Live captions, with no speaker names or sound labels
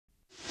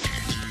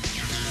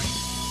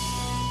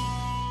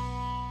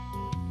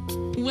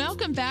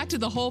Welcome back to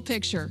The Whole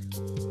Picture.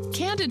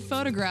 Candid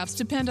photographs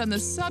depend on the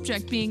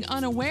subject being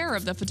unaware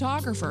of the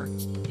photographer.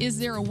 Is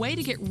there a way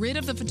to get rid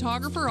of the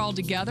photographer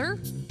altogether?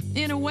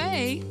 In a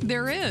way,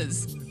 there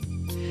is.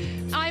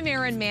 I'm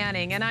Erin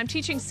Manning, and I'm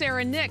teaching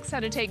Sarah Nix how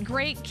to take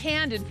great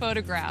candid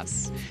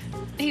photographs.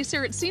 Hey,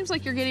 Sarah, it seems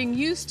like you're getting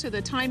used to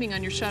the timing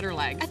on your shutter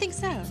leg. I think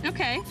so.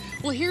 Okay.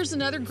 Well, here's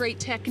another great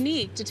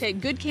technique to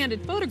take good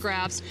candid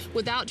photographs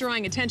without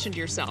drawing attention to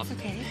yourself.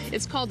 Okay.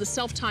 It's called the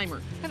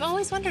self-timer. I've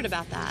always wondered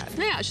about that.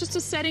 Yeah, it's just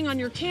a setting on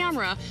your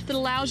camera that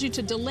allows you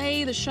to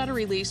delay the shutter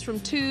release from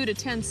 2 to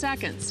 10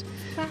 seconds.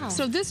 Wow.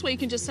 So this way you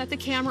can just set the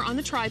camera on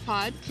the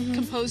tripod,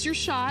 compose your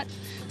shot,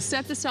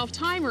 set the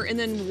self-timer, and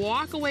then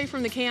walk away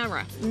from the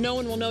camera. No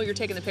one will know you're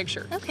taking the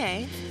picture.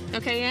 Okay.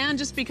 Okay, and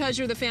just because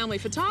you're the family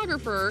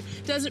photographer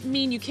doesn't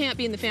mean you can't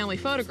be in the family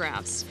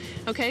photographs.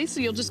 Okay, so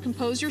you'll just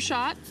compose your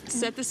shot,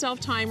 set the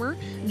self-timer,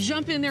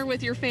 jump in there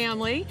with your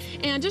family,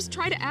 and just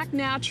try to act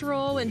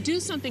natural and do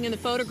something in the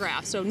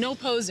photograph, so no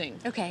posing.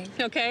 Okay.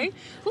 Okay,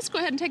 let's go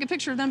ahead and take a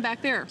picture of them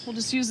back there. We'll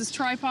just use this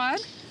tripod.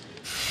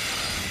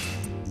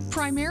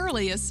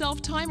 Primarily, a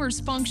self-timer's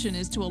function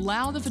is to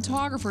allow the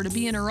photographer to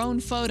be in her own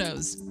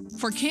photos.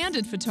 For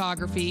candid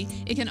photography,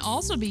 it can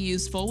also be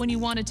useful when you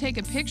want to take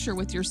a picture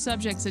with your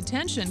subject's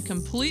attention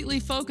completely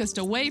focused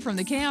away from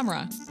the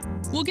camera.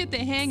 We'll get the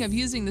hang of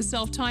using the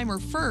self-timer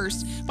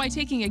first by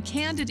taking a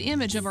candid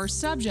image of our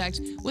subject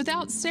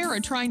without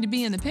Sarah trying to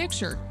be in the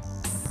picture.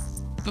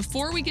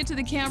 Before we get to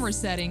the camera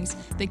settings,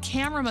 the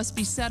camera must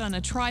be set on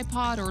a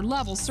tripod or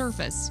level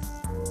surface.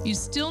 You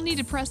still need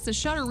to press the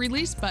shutter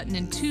release button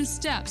in 2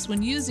 steps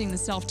when using the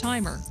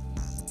self-timer.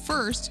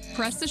 First,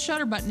 press the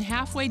shutter button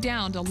halfway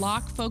down to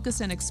lock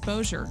focus and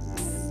exposure.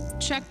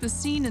 Check the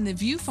scene in the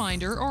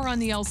viewfinder or on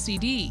the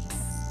LCD.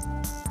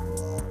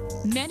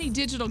 Many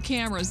digital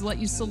cameras let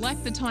you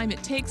select the time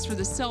it takes for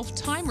the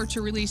self-timer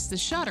to release the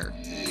shutter,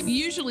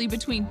 usually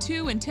between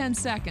 2 and 10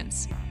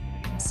 seconds.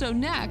 So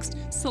next,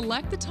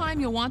 select the time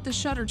you'll want the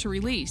shutter to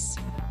release.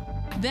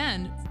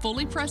 Then,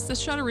 fully press the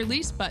shutter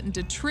release button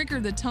to trigger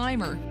the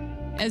timer.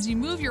 As you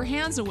move your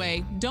hands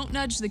away, don't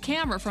nudge the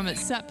camera from its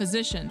set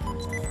position.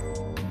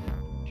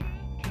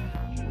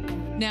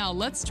 Now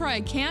let's try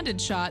a candid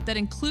shot that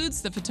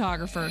includes the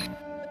photographer.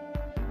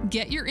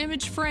 Get your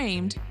image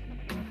framed,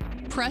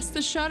 press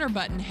the shutter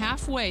button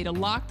halfway to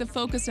lock the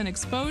focus and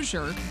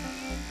exposure,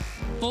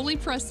 fully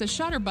press the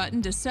shutter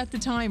button to set the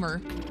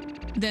timer,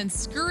 then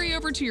scurry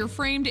over to your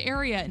framed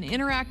area and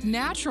interact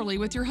naturally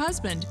with your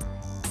husband.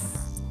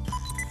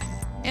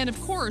 And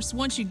of course,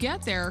 once you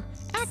get there,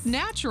 act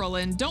natural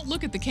and don't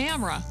look at the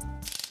camera.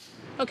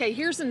 Okay,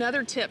 here's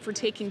another tip for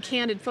taking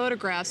candid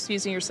photographs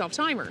using your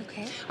self-timer.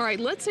 Okay. All right,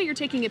 let's say you're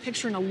taking a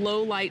picture in a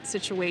low light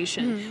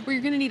situation where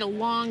you're gonna need a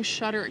long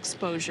shutter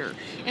exposure.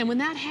 And when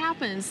that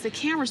happens, the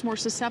camera's more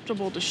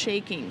susceptible to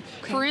shaking.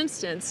 Okay. For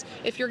instance,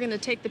 if you're gonna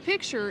take the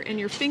picture and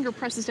your finger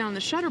presses down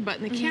the shutter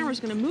button, the camera's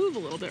gonna move a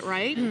little bit,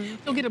 right?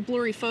 You'll get a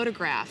blurry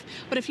photograph.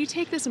 But if you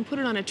take this and put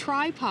it on a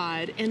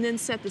tripod and then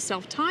set the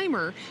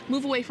self-timer,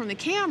 move away from the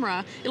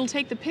camera, it'll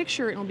take the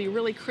picture and it'll be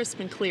really crisp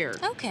and clear.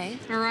 Okay.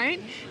 All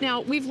right? Now,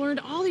 we've learned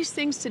all these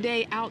things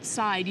today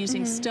outside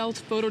using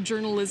stealth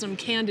photojournalism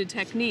candid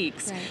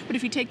techniques. Right. But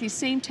if you take these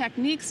same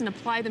techniques and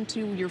apply them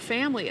to your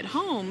family at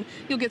home,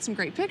 you'll get some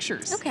great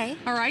pictures. Okay.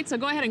 All right, so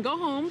go ahead and go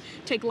home,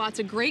 take lots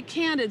of great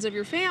candids of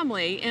your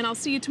family, and I'll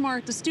see you tomorrow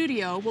at the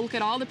studio. We'll look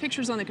at all the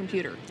pictures on the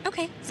computer.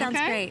 Okay, sounds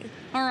great.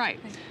 All right.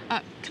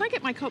 Can I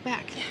get my coat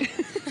back?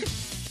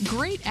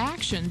 Great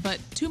action, but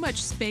too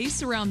much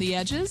space around the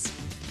edges?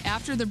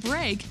 After the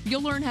break,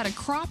 you'll learn how to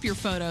crop your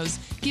photos,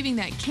 giving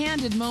that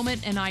candid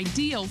moment an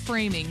ideal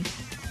framing.